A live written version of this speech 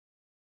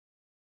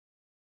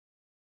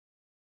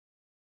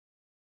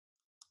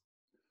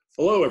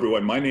Hello,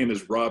 everyone. My name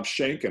is Rob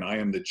Schenk, and I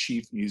am the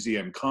Chief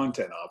Museum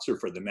Content Officer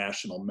for the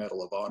National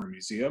Medal of Honor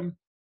Museum.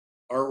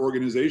 Our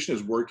organization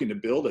is working to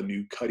build a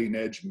new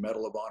cutting-edge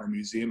Medal of Honor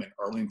museum in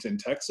Arlington,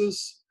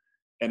 Texas,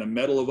 and a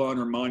Medal of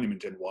Honor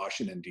monument in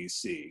Washington,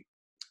 D.C.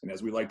 And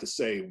as we like to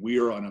say, we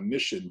are on a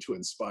mission to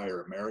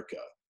inspire America.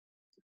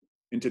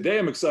 And today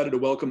I'm excited to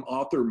welcome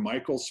author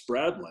Michael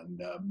Spradlin.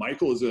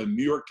 Michael is a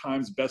New York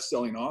Times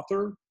bestselling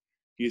author.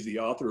 He is the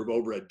author of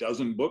over a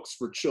dozen books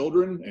for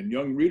children and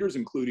young readers,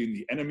 including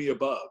The Enemy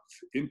Above,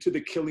 Into the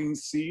Killing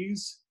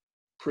Seas,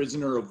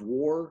 Prisoner of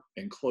War,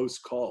 and Close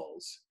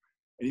Calls.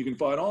 And you can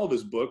find all of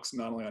his books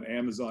not only on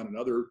Amazon and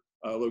other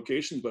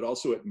locations, but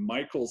also at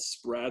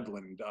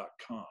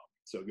michaelspradlin.com.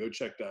 So go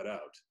check that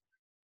out.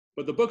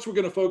 But the books we're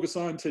going to focus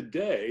on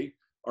today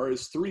are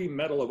his 3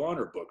 Medal of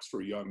Honor books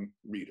for young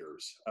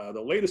readers. The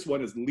latest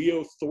one is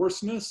Leo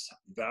Thorsness,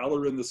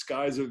 Valor in the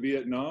Skies of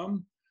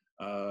Vietnam.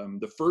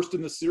 The first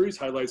in the series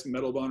highlights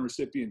Medal of Honor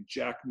recipient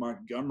Jack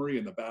Montgomery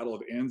in the Battle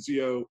of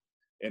Anzio,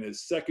 and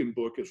his second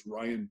book is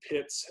Ryan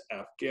Pitt's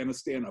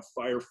Afghanistan, a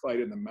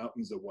Firefight in the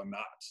Mountains of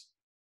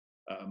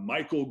Wanat.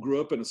 Michael grew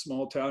up in a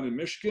small town in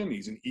Michigan.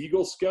 He's an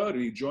Eagle Scout,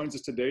 and he joins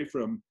us today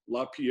from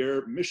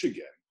LaPierre,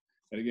 Michigan.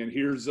 And again,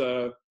 here's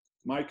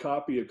my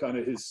copy of kind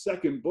of his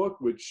second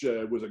book, which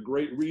was a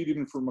great read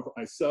even for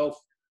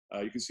myself.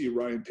 You can see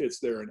Ryan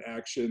Pitt's there in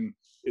action.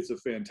 It's a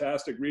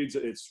fantastic read.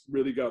 It's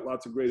really got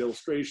lots of great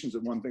illustrations.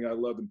 And one thing I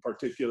love in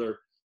particular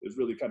is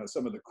really kind of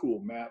some of the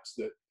cool maps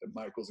that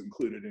Michael's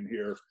included in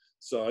here.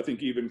 So I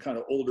think even kind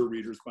of older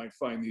readers might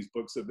find these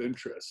books of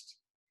interest.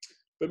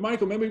 But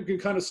Michael, maybe we can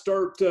kind of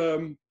start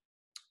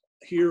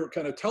here,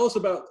 kind of tell us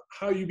about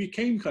how you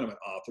became kind of an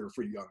author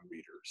for young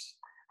readers.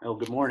 Oh,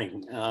 good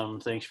morning.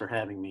 Thanks for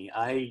having me.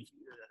 I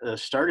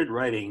started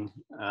writing.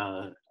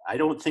 I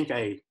don't think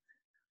I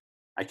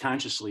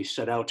consciously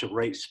set out to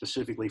write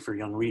specifically for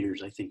young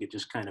readers. I think it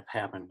just kind of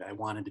happened. I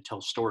wanted to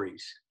tell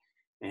stories.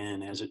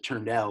 And as it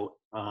turned out,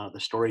 the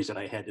stories that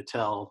I had to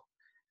tell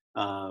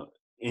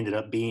ended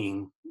up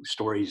being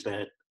stories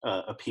that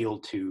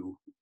appealed to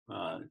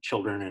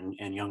children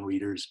and young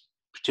readers,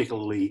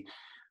 particularly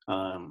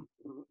young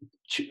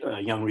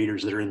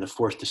readers that are in the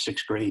 4th to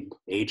 6th grade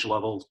age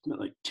level,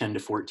 like 10 to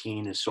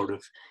 14 is sort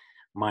of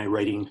my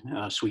writing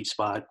sweet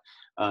spot.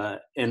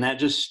 And that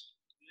just,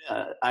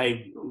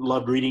 I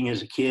loved reading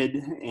as a kid,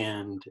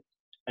 and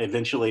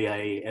eventually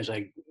as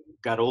I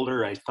got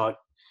older, I thought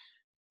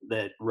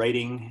that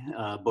writing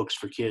books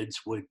for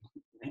kids would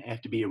have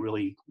to be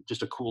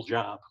just a cool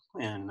job,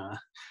 and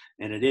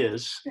it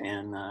is,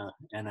 and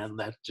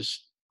that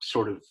just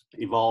sort of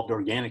evolved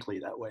organically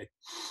that way.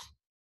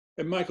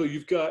 And Michael,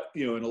 you've got,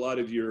 in a lot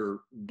of your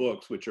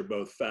books, which are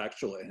both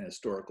factual and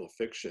historical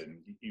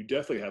fiction, you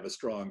definitely have a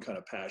strong kind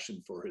of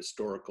passion for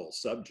historical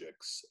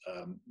subjects.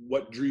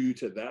 What drew you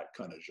to that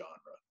kind of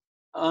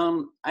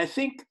genre? I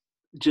think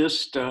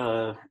just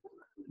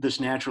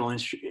this natural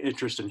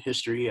interest in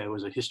history. I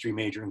was a history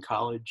major in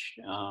college.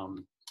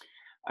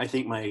 I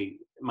think my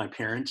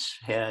parents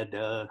had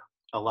a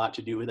lot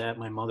to do with that.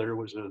 My mother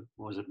was a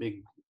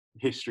big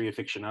history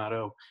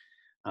aficionado.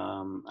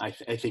 I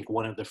think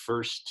one of the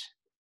first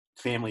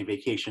family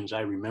vacations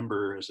I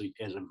remember as a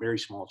very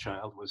small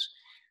child was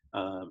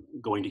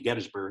going to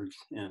Gettysburg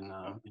in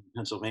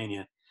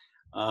Pennsylvania.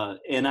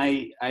 And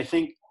I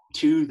think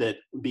too that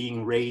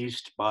being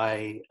raised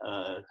by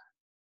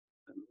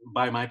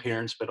my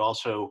parents, but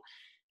also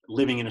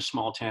living in a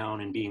small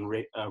town and being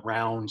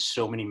around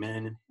so many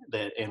men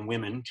and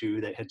women too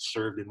that had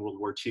served in World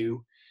War II,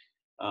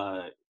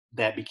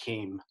 that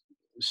became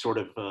sort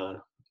of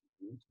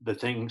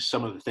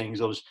some of the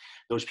things,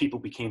 those people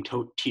became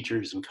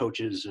teachers and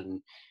coaches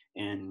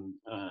and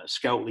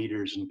scout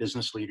leaders and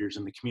business leaders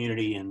in the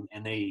community, and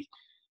they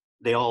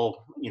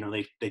all,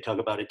 they talk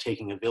about it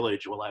taking a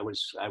village. Well, I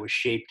was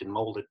shaped and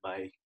molded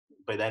by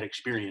that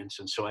experience,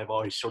 and so I've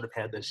always sort of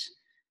had this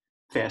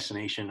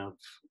fascination of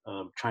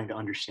trying to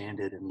understand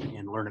it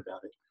and learn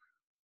about it.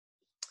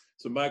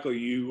 So Michael,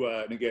 you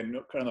and again,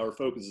 kind of our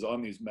focus is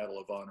on these Medal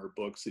of Honor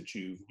books that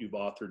you've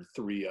authored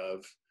 3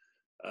 of.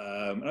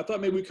 And I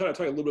thought maybe we kind of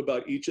talk a little bit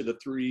about each of the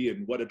 3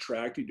 and what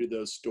attracted you to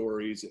those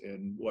stories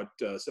and what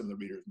some of the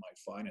readers might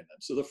find in them.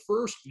 So the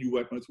first you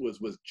went with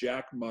was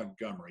Jack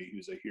Montgomery,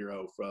 who's a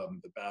hero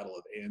from the Battle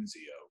of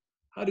Anzio.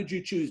 How did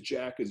you choose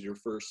Jack as your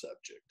first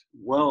subject?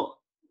 Well,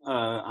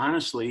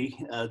 honestly,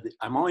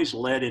 I'm always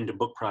led into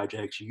book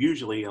projects,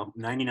 usually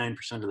 99%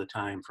 of the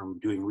time, from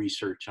doing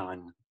research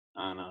on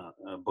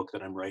a book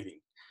that I'm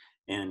writing.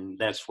 And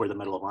that's where the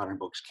Medal of Honor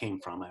books came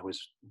from. I was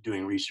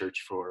doing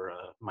research for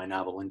my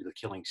novel, Into the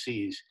Killing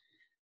Seas,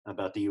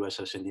 about the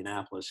USS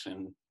Indianapolis.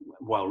 And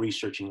while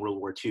researching World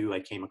War II, I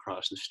came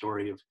across the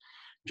story of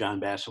John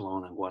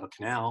Basilone and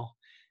Guadalcanal,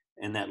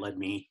 and that led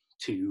me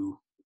to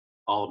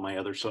all of my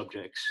other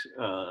subjects.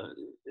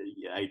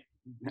 I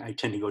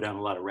tend to go down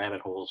a lot of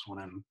rabbit holes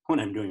when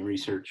I'm doing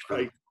research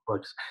for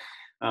books.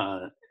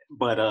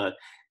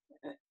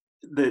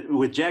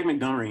 With Jack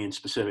Montgomery in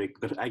specific,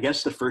 I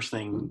guess the first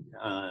thing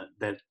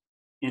that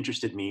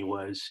interested me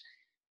was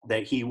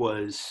that he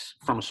was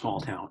from a small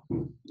town.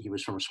 He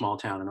was from a small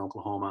town in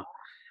Oklahoma.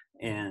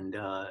 And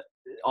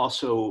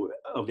also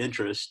of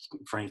interest,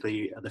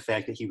 frankly, the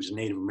fact that he was a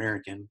Native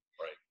American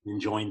and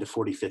joined the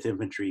 45th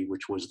Infantry,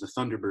 which was the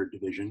Thunderbird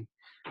Division,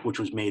 which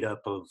was made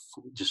up of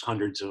just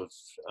hundreds of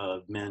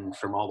men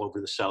from all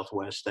over the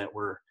Southwest that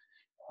were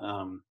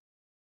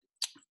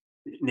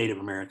Native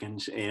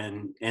Americans.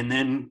 And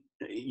then,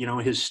 you know,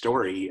 his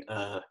story,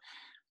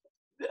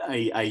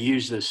 I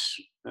use this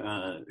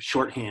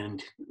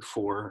shorthand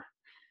for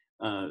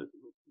the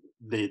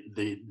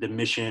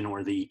mission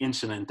or the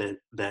incident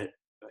that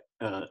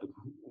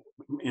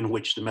in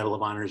which the Medal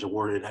of Honor is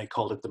awarded. I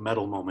called it the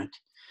medal moment.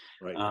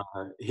 Right.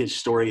 His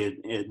story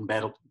in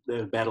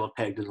the Battle of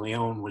Pag de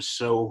Leon was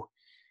so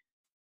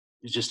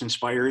just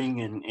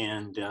inspiring,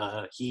 and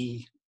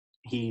he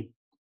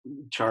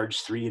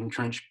charged 3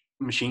 entrenched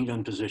machine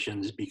gun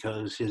positions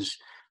because his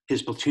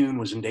platoon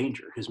was in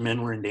danger. His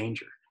men were in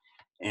danger,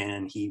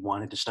 and he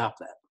wanted to stop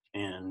that.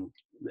 And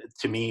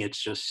to me,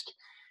 it's just,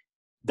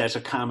 that's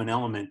a common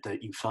element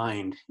that you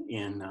find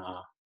in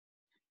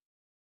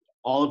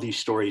all of these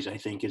stories. I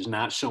think is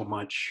not so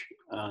much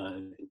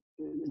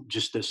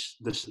just this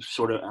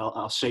sort of,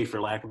 I'll say for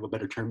lack of a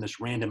better term,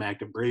 this random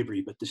act of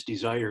bravery, but this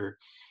desire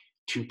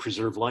to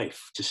preserve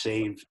life, to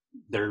save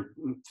their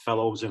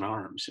fellows in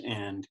arms.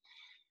 And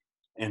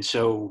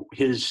so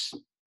his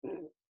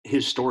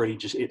story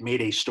just, it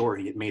made a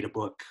story, it made a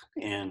book.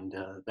 And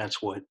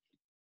that's what,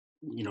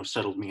 you know,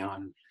 settled me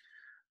on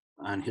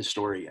his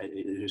story.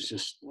 It was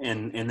just,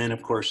 and then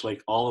of course,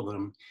 like all of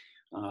them,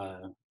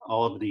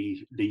 all of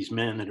these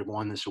men that have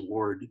won this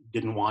award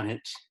didn't want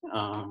it,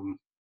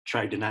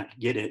 tried to not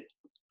get it,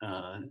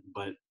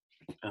 but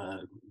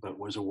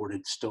was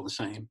awarded still the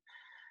same,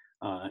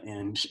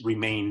 and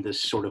remained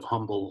this sort of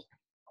humble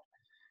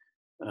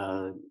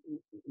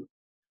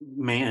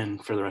man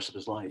for the rest of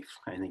his life.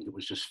 I think it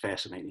was just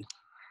fascinating.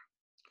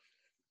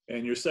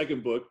 And your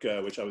second book,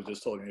 which I was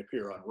just holding up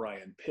here, on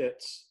Ryan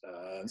Pitts.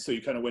 So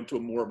you kind of went to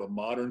more of a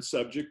modern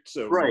subject.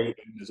 So right,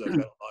 as a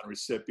Medal of Honor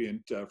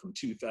recipient from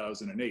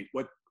 2008,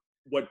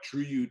 what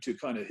drew you to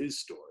kind of his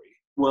story?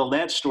 Well,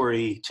 that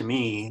story to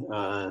me,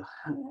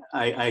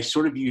 I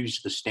sort of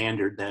use the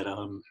standard that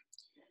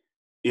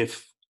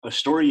if a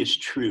story is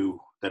true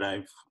that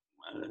I've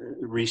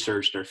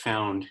researched or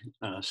found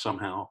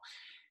somehow,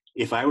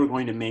 if I were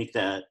going to make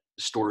that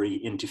story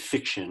into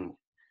fiction,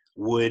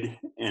 would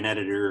an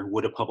editor,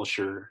 would a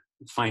publisher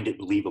find it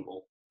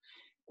believable?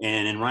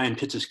 And in Ryan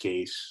Pitts's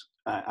case,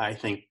 I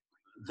think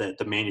that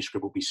the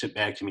manuscript will be sent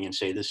back to me and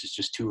say, this is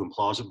just too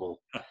implausible.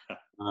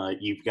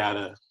 You've got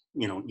to,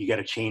 you know, you got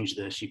to change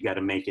this. You've got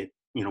to make it,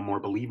 you know, more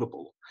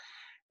believable.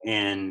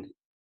 And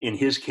in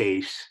his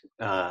case,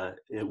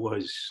 it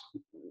was,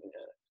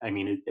 I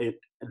mean,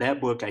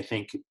 that book, I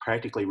think,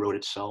 practically wrote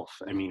itself.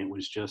 I mean, it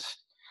was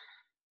just,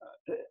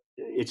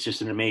 it's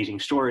just an amazing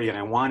story. And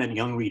I wanted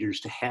young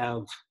readers to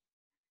have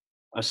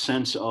a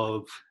sense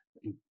of,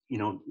 you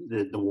know,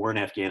 the war in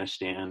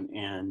Afghanistan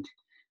and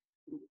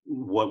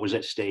what was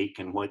at stake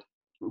and what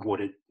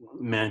it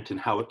meant and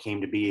how it came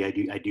to be. I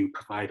do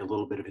provide a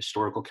little bit of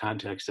historical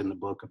context in the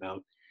book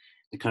about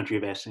the country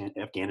of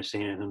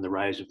Afghanistan and the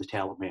rise of the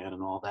Taliban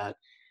and all that.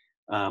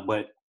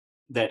 But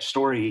that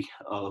story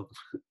of,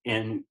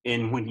 and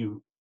when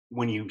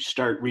you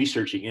start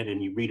researching it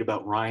and you read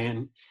about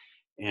Ryan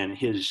and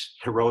his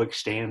heroic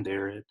stand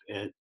there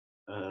at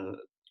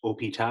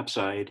OP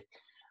Topside,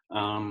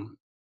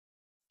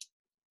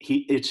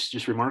 it's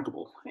just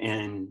remarkable.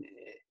 And,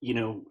 you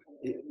know,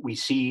 we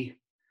see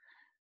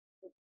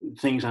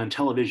things on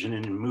television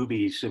and in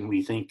movies and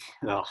we think,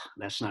 oh,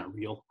 that's not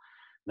real.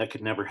 That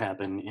could never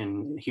happen.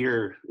 And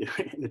here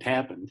it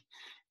happened.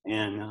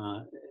 And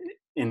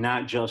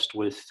not just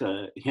with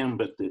him,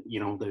 but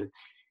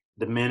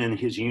the men in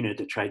his unit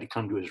that tried to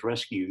come to his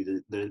rescue.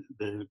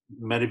 The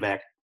medevac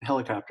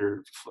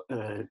helicopter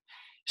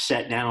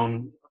sat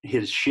down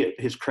his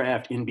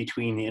craft in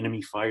between the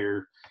enemy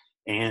fire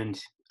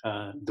and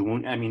the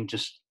wound. I mean,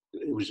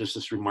 it was just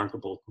this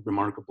remarkable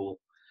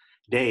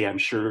day. I'm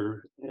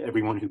sure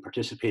everyone who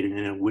participated in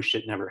it wished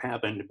it never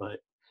happened, but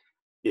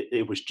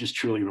it was just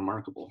truly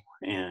remarkable,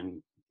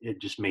 and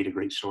it just made a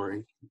great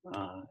story.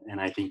 And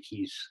I think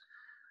he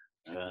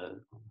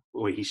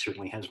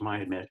certainly has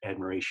my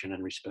admiration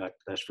and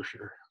respect. That's for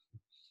sure.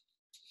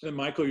 And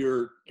Michael,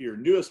 your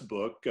newest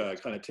book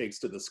kind of takes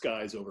to the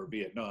skies over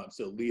Vietnam.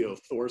 So Leo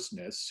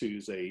Thorsness,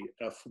 who's a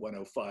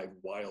F-105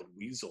 Wild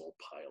Weasel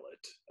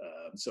pilot.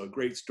 So a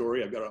great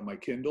story. I've got it on my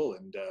Kindle.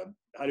 And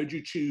how did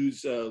you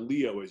choose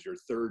Leo as your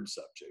third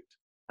subject?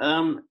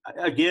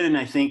 Again,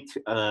 I think,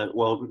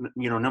 well,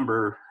 you know,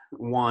 number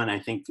one, I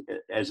think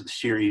as the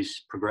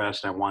series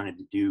progressed, I wanted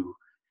to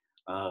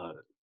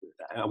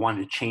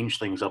change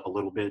things up a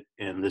little bit.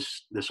 And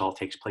this all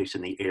takes place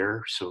in the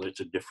air. So it's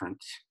a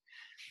different,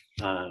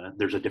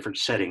 there's a different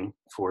setting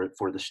for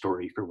the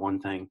story, for one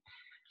thing.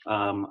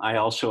 I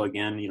also,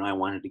 again, you know, I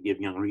wanted to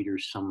give young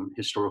readers some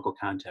historical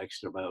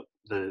context about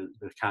the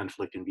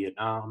conflict in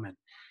Vietnam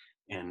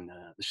and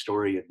the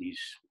story of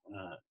these,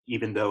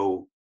 even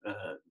though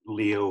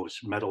Leo's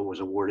medal was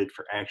awarded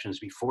for actions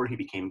before he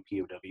became a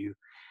POW.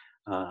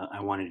 I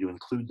wanted to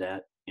include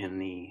that in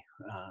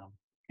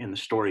the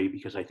story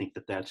because I think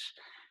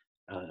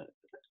uh,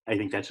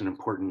 that's an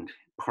important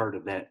part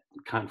of that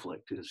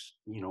conflict is,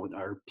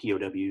 our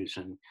POWs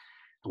and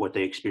what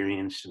they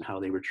experienced and how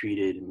they were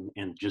treated,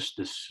 and just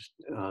this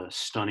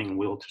stunning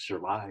will to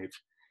survive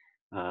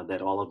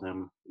that all of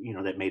them,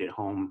 that made it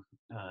home,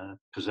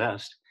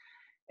 possessed.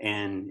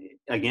 And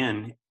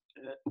again,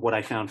 what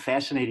I found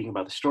fascinating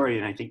about the story,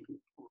 and I think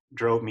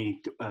drove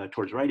me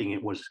towards writing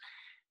it, was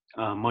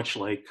much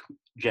like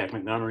Jack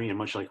Montgomery and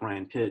much like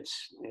Ryan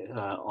Pitts,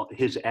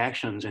 his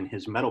actions and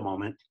his medal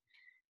moment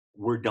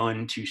were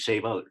done to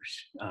save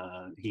others.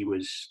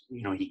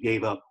 He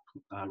gave up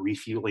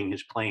refueling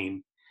his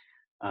plane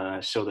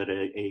so that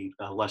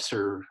a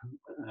lesser,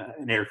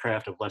 an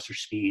aircraft of lesser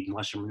speed and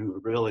lesser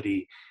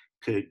maneuverability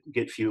could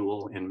get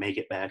fuel and make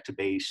it back to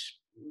base,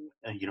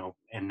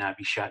 and not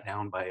be shot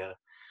down by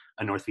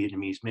a North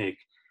Vietnamese MiG.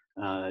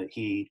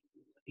 He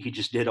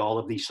just did all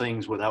of these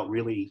things without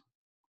really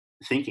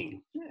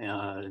thinking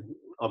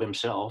of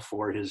himself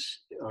or his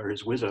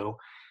Wizzo,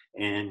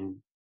 and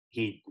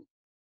he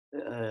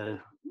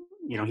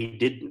he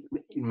did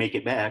make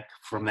it back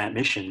from that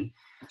mission.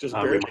 Just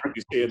barely,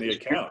 you say in the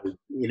account.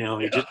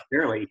 He just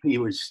barely. He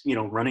was,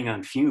 running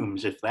on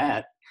fumes, if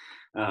that,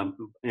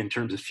 in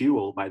terms of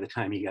fuel by the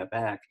time he got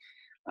back.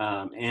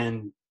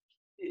 And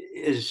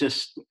it's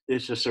just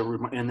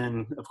and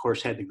then of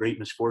course had the great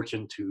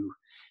misfortune to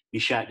be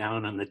shot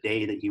down on the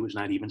day that he was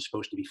not even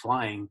supposed to be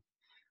flying.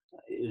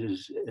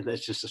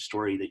 That's just a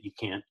story that you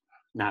can't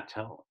not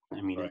tell.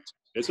 I mean, right.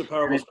 It's a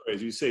powerful story,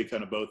 as you say,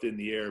 kind of both in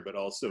the air, but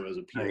also as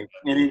a POW. Right.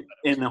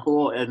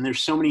 And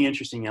there's so many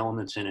interesting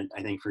elements in it,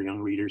 I think, for young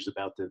readers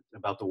about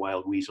the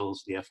wild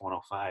weasels, the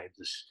F-105,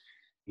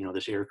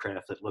 this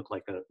aircraft that looked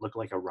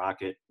like a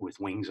rocket with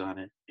wings on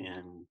it.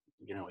 And,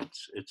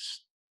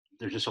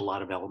 there's just a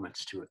lot of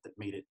elements to it that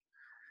made it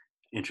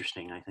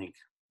interesting, I think.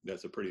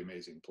 That's a pretty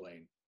amazing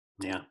plane.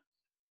 Yeah.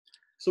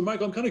 So,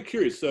 Michael, I'm kind of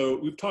curious. So,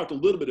 we've talked a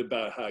little bit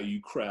about how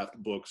you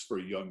craft books for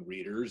young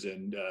readers,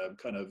 and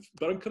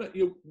but I'm kind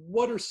of,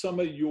 what are some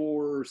of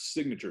your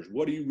signatures?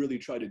 What do you really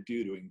try to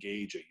do to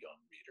engage a young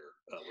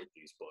reader with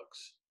these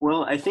books?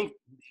 Well, I think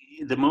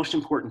the most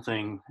important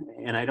thing,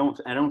 and I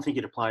don't think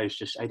it applies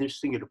I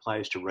just think it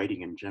applies to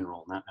writing in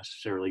general, not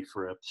necessarily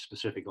for a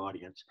specific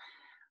audience.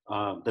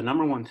 The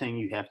number one thing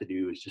you have to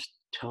do is just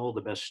tell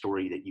the best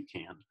story that you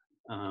can.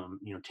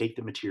 Take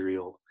the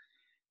material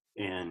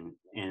and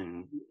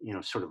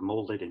sort of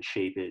mold it and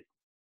shape it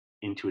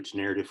into its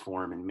narrative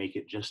form and make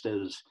it just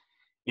as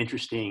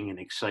interesting and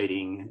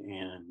exciting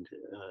and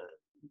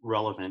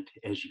relevant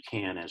as you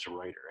can as a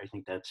writer. I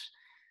think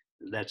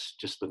that's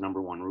just the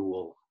number one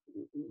rule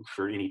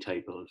for any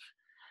type of.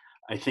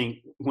 I think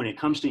when it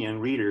comes to young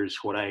readers,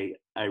 what I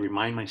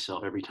remind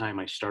myself every time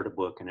I start a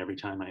book and every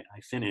time I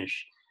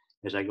finish,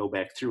 as I go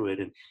back through it,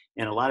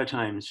 and a lot of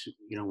times,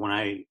 when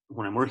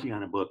I'm working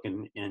on a book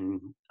and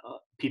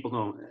people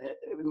don't.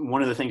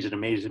 One of the things that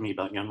amazes me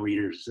about young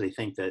readers is they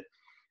think that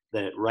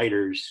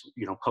writers,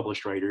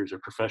 published writers or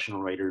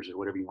professional writers or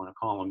whatever you want to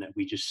call them, that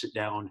we just sit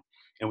down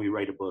and we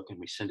write a book and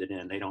we send it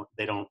in.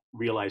 They don't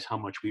realize how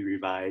much we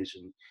revise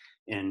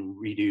and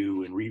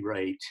redo and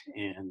rewrite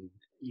and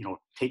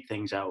take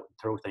things out,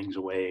 throw things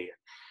away.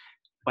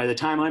 By the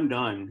time I'm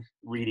done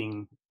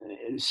reading,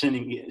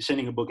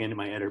 sending a book into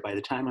my editor, by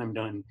the time I'm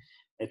done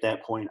at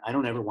that point, I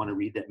don't ever want to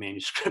read that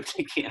manuscript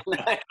again.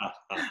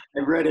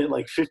 I've read it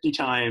like 50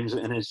 times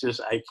and it's just,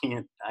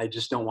 I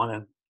just don't want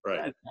to,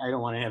 right. I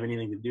don't want to have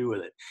anything to do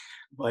with it.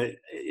 But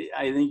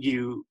I think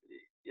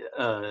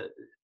the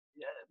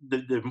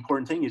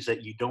important thing is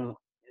that you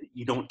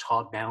don't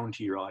talk down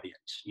to your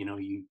audience.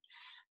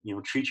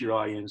 You treat your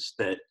audience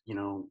that,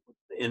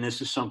 and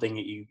this is something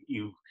that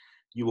you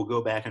will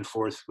go back and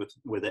forth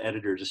with the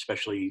editors,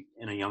 especially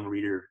in a young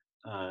reader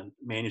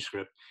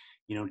manuscript.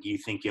 Do you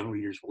think young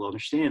readers will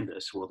understand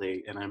this? Will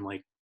they? And I'm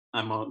like,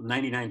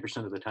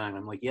 99% of the time,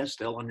 I'm like, yes,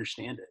 they'll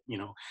understand it.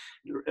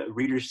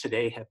 Readers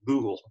today have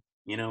Google.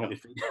 Yeah.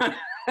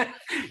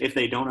 If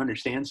they don't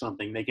understand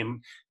something, they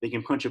can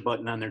punch a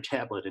button on their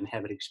tablet and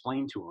have it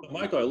explained to them.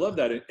 Michael, I love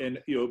that, and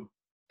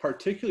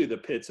particularly the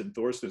Pitts and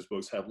Thorsness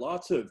books have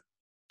lots of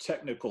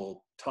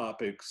technical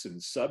topics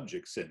and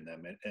subjects in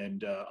them,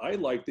 and I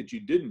like that you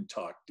didn't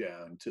talk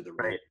down to the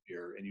writer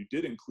here, and you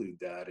did include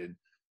that, and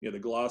the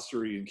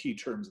glossary and key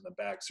terms in the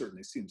back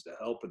certainly seems to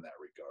help in that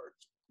regard.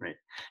 Right.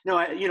 No,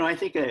 I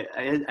think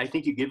I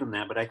think you give them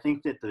that, but I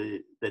think that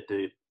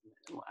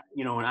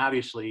and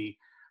obviously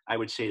I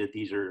would say that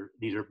these are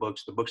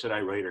books. The books that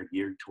I write are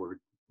geared toward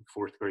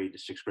 4th grade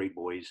to 6th grade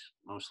boys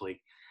mostly.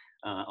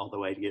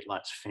 Although I get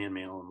lots of fan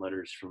mail and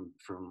letters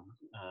from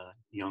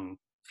young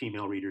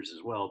female readers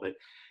as well. But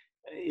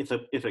if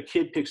a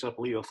kid picks up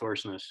Leo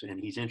Thorsness and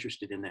he's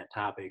interested in that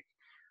topic,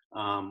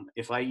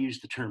 if I use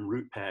the term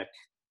root pack,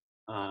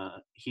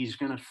 he's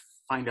going to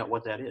find out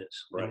what that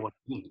is and what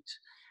it means.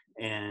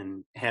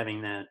 And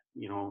having that,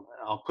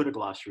 I'll put a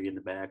glossary in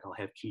the back. I'll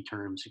have key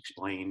terms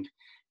explained,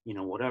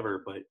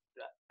 whatever. But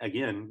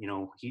again,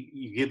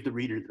 you give the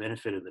reader the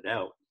benefit of the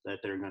doubt that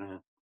they're going to,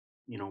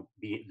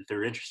 that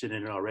they're interested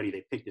in it already.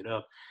 They picked it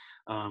up.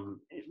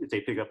 If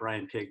they pick up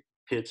Ryan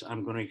Pitts,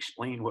 I'm going to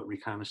explain what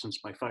reconnaissance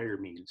by fire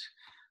means.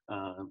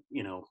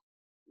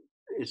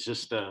 It's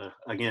just,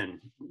 again,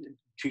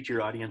 treat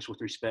your audience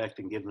with respect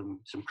and give them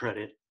some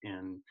credit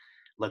and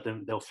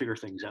they'll figure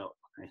things out,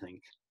 I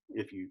think,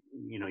 if you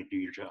do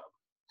your job.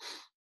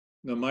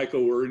 Now,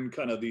 Michael, we're in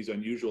kind of these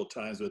unusual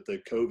times with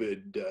the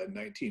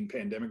COVID-19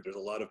 pandemic. There's a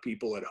lot of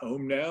people at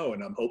home now,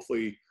 and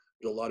hopefully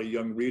there's a lot of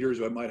young readers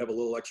who might have a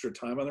little extra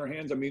time on their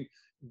hands. I mean,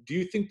 do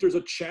you think there's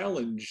a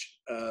challenge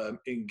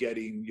in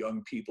getting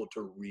young people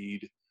to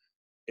read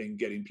and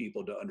getting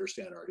people to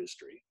understand our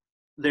history?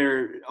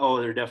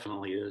 There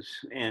definitely is,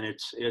 and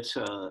it's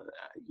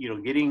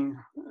getting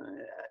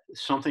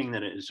something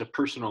that is a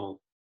personal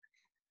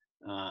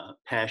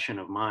passion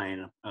of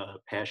mine, a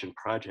passion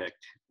project.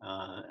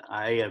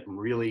 I am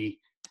really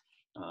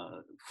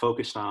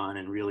focused on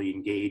and really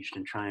engaged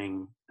in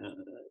trying,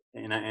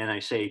 and I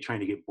say trying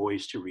to get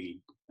boys to read,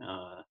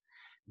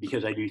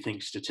 because I do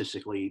think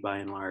statistically, by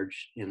and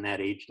large, in that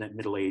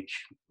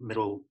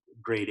middle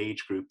grade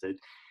age group, that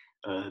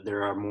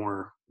there are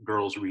more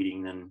girls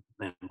reading than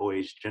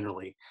boys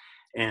generally.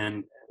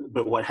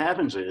 But what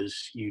happens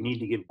is you need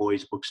to give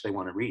boys books they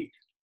want to read.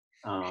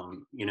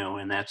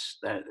 And that's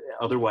that.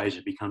 Otherwise,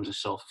 it becomes a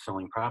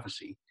self-fulfilling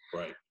prophecy.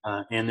 Right.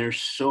 And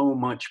there's so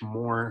much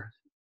more,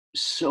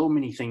 so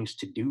many things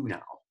to do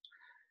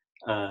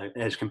now,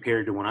 as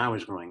compared to when I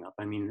was growing up.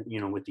 I mean,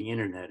 with the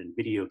internet and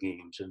video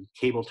games and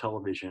cable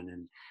television,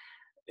 and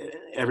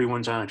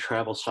everyone's on a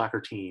travel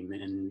soccer team,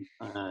 and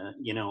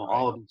Right.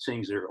 all of these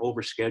things, they're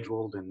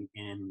overscheduled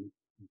and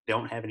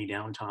don't have any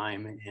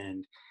downtime,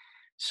 and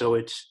so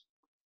it's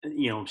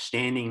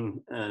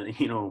standing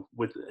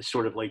with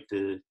sort of like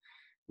the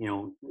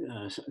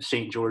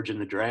St. George and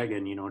the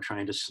dragon,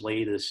 trying to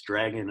slay this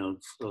dragon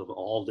of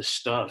all the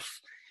stuff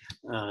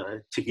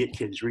to get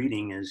kids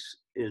reading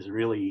is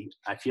really,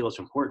 I feel it's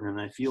important.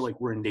 And I feel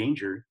like we're in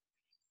danger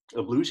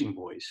of losing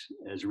boys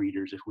as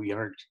readers if we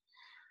aren't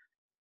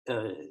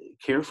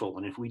careful,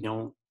 and if we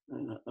don't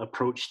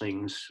approach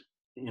things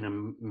in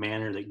a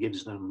manner that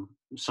gives them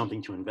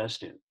something to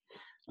invest in,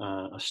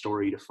 a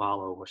story to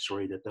follow, a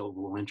story that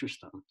will interest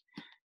them.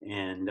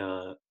 And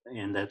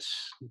that's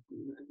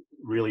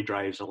really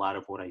drives a lot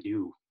of what I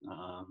do.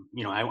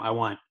 I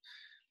want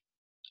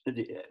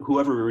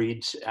whoever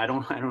reads, I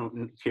don't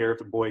care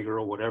if a boy,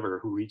 girl, whatever,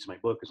 who reads my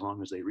book, as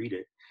long as they read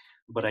it.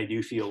 But I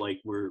do feel like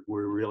we're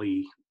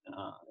really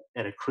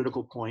at a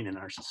critical point in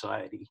our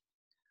society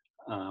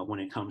when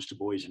it comes to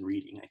boys and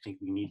reading. I think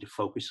we need to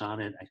focus on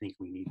it. I think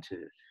we need to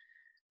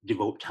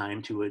devote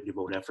time to it,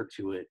 devote effort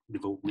to it,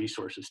 devote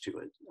resources to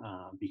it,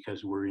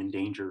 because we're in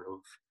danger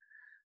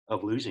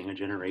of losing a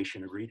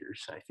generation of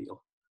readers, I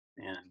feel.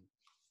 And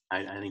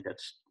I think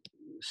that's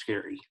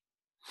scary.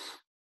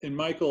 And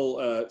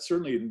Michael,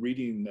 certainly in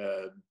reading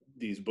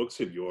these books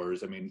of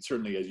yours, I mean,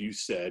 certainly as you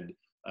said,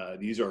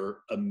 these are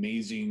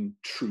amazing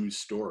true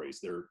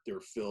stories.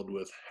 They're filled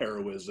with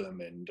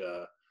heroism and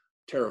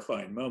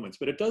terrifying moments,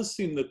 but it does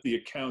seem that the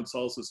accounts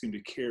also seem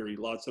to carry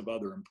lots of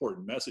other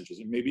important messages.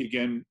 And maybe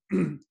again,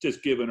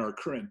 just given our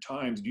current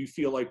times, do you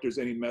feel like there's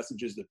any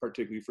messages that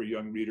particularly for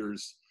young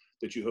readers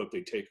that you hope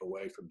they take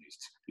away from these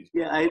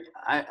Yeah,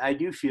 I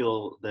do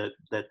feel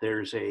that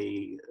there's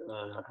a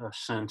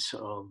sense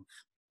of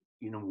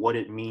what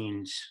it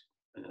means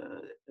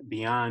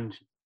beyond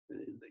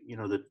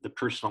the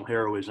personal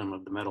heroism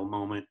of the medal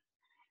moment,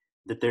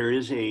 that there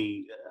is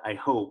I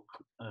hope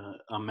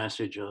a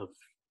message of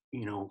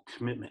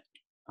commitment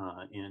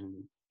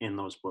in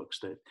those books,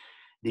 that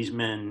these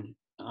men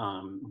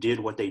did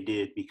what they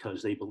did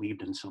because they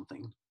believed in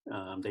something.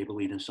 They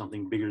believed in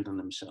something bigger than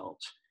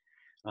themselves.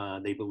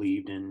 They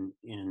believed in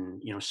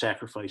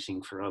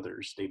sacrificing for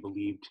others. They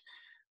believed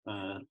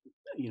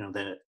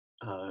that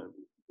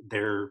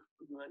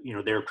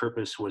their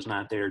purpose was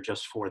not there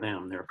just for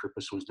them. Their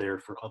purpose was there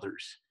for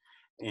others,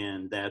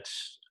 and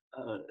that's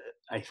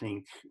I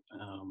think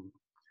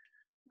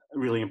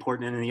really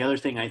important. And the other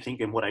thing I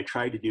think, and what I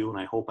tried to do, and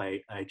I hope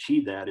I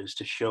achieved that, is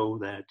to show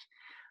that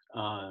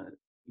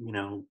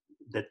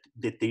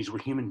that these were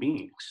human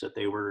beings, that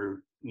they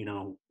were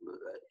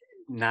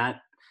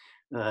not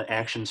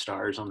action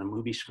stars on the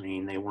movie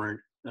screen. They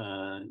weren't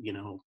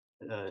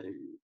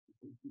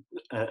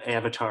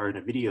avatar in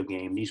a video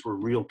game. These were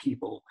real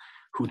people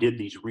who did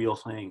these real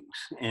things.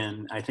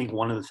 And I think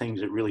one of the things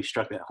that really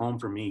struck that home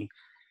for me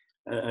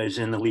is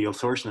in the Leo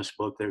Thorsness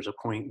book. There's a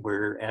point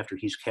where after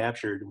he's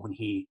captured, when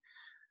he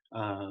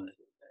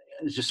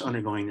is just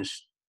undergoing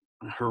this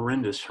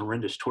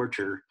horrendous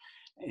torture,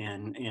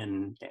 and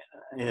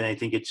I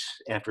think it's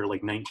after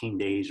like 19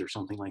 days or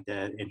something like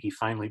that, and he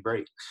finally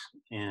breaks,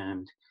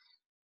 and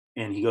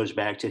he goes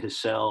back to his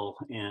cell,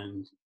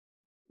 and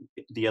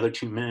the other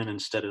two men,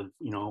 instead of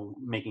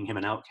making him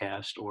an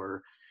outcast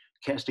or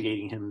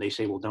castigating him, they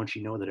say, well, don't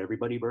you know that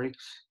everybody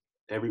breaks?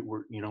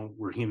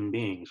 We're human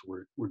beings.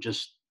 We're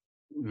just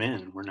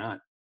men. We're not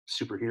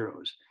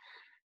superheroes.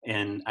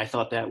 And I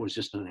thought that was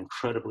just an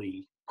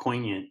incredibly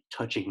poignant,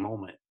 touching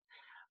moment,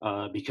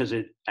 because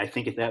I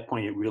think at that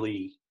point it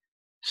really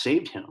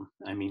saved him.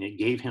 I mean, it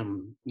gave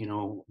him,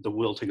 the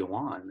will to go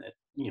on. That,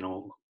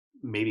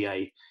 maybe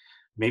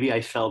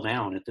I fell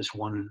down at this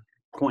one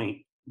point,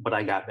 but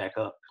I got back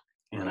up,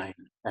 and Right.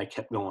 I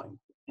kept going.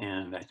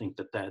 And I think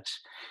that that's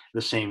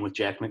the same with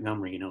Jack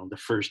Montgomery. The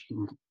first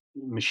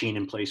machine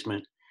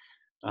emplacement,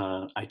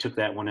 I took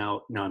that one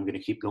out. Now I'm going to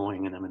keep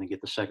going, and I'm going to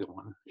get the second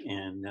one.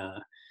 And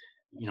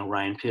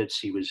Ryan Pitts,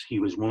 he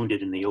was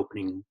wounded in the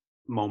opening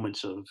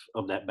moments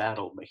of that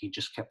battle, but he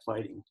just kept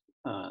fighting.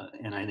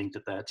 And I think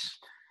that that's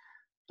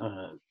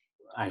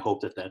I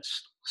hope that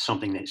that's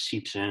something that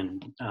seeps in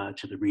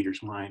to the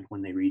reader's mind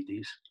when they read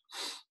these.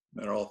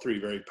 They're all three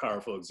very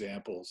powerful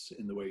examples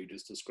in the way you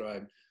just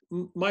described.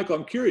 Michael,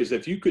 I'm curious,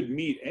 if you could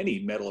meet any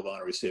Medal of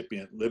Honor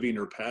recipient, living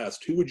or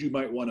past, who would you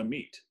might want to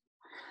meet?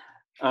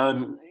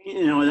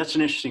 That's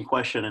an interesting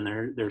question,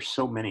 and there's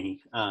so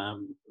many.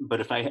 But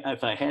if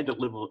I had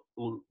to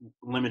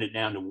limit it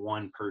down to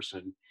one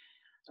person,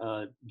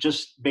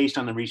 just based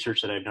on the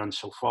research that I've done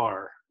so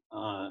far,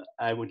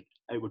 I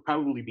would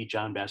probably be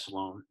John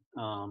Basilone.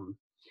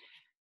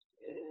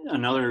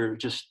 Another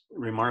just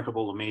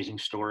remarkable, amazing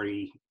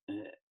story,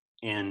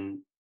 and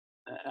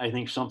I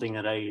think something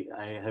that I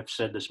have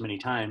said this many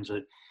times,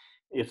 that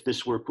if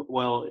this were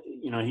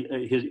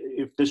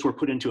if this were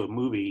put into a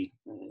movie,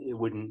 it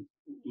wouldn't.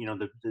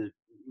 The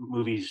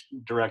movie's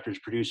directors,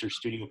 producers,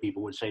 studio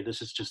people would say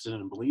this is just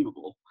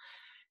unbelievable,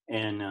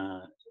 and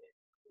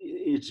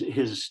it's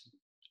his.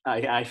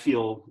 I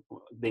feel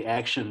the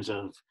actions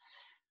of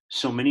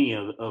so many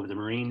of the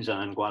Marines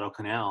on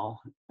Guadalcanal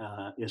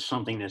is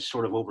something that's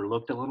sort of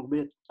overlooked a little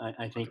bit.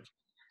 I think,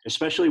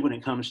 especially when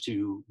it comes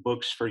to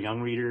books for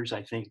young readers,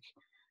 I think,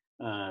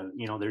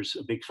 there's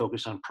a big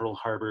focus on Pearl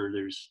Harbor.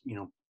 There's,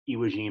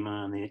 Iwo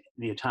Jima and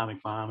the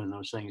atomic bomb and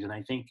those things. And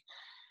I think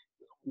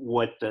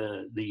what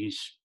these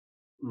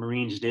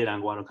Marines did on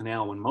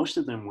Guadalcanal, when most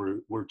of them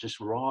were just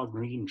raw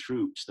green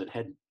troops that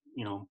had,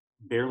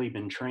 barely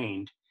been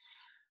trained,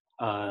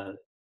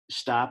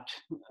 stopped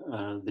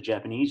the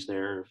Japanese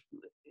there.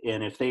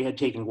 And if they had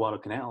taken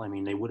Guadalcanal, I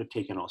mean, they would have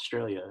taken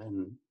Australia,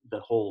 and the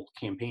whole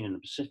campaign in the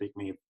Pacific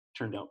may have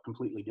turned out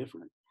completely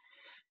different.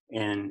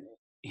 And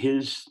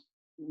his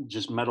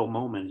just medal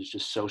moment is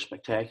just so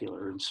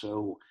spectacular and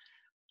so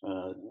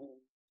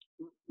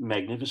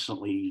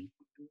magnificently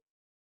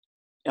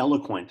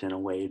eloquent in a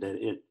way that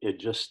it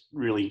just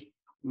really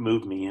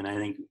moved me. And I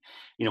think,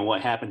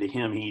 what happened to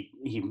him,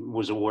 he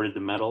was awarded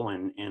the medal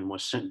and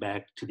was sent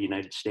back to the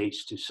United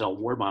States to sell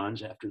war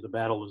bonds after the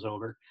battle was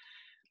over.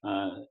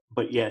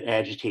 But yet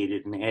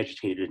agitated and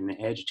agitated and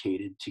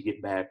agitated to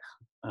get back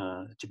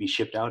to be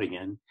shipped out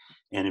again,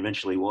 and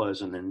eventually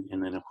was, and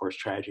then of course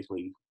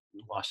tragically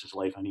lost his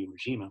life on Iwo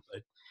Jima.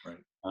 But Right.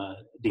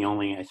 the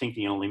only,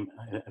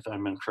 if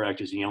I'm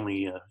correct, is the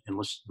only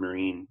enlisted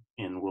Marine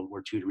in World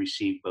War II to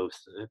receive both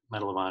the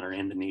Medal of Honor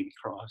and the Navy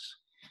Cross.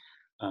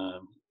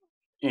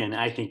 And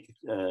I think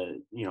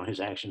his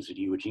actions at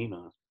Iwo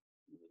Jima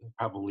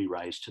probably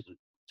rise to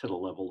the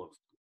level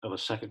of a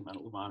second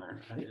Medal of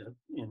Honor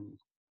in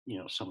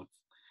some of.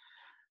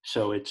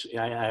 So it's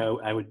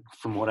I would,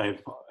 from what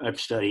I've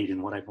studied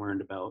and what I've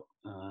learned about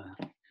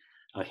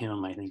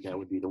him, I think that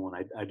would be the one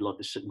I'd love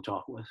to sit and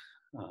talk with.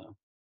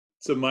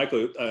 So,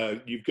 Michael,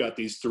 you've got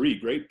these three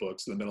great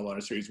books in the Medal of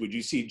Honor series. Would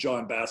you see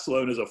John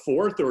Basilone as a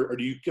fourth, or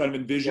do you kind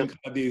of envision kind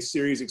of the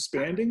series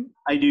expanding?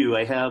 I do.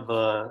 I have,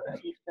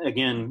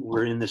 again,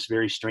 we're in this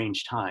very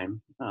strange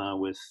time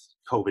with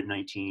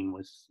COVID-19,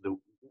 with the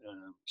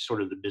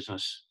sort of the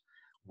business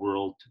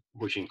world,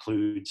 which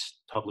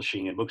includes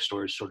publishing and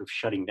bookstores, sort of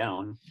shutting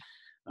down.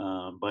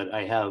 But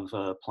I have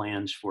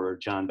plans for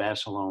John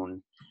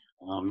Basilone,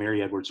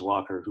 Mary Edwards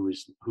Walker,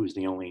 who's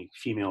the only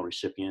female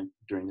recipient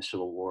during the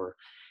Civil War,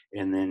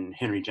 and then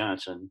Henry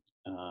Johnson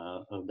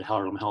of the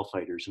Harlem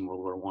Hellfighters in World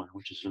War I,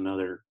 which is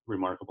another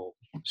remarkable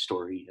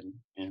story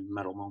and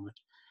medal moment.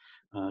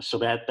 So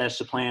that's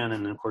the plan,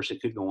 and of course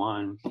it could go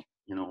on,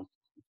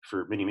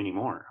 for many, many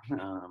more.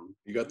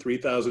 You got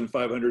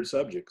 3,500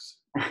 subjects.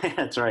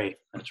 That's right.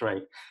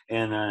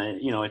 And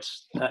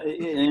it's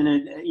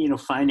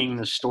finding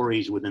the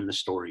stories within the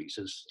stories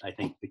is, I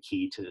think, the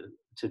key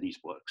to these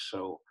books.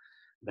 So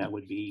that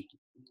would be,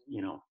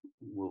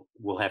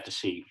 we'll have to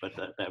see, but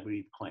that would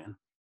be the plan.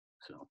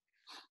 So.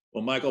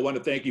 Well, Michael, I want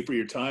to thank you for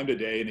your time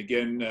today. And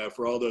again,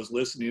 for all those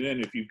listening in,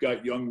 if you've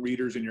got young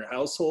readers in your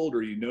household,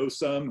 or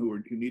some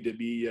who need to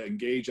be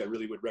engaged, I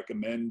really would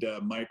recommend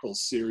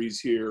Michael's series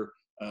here.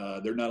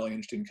 They're not only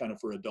interesting kind of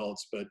for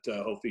adults, but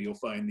hopefully you'll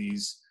find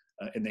these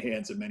in the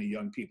hands of many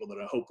young people that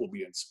I hope will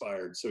be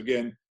inspired. So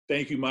again,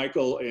 thank you,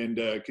 Michael, and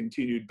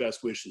continued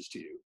best wishes to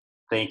you.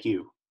 Thank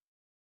you.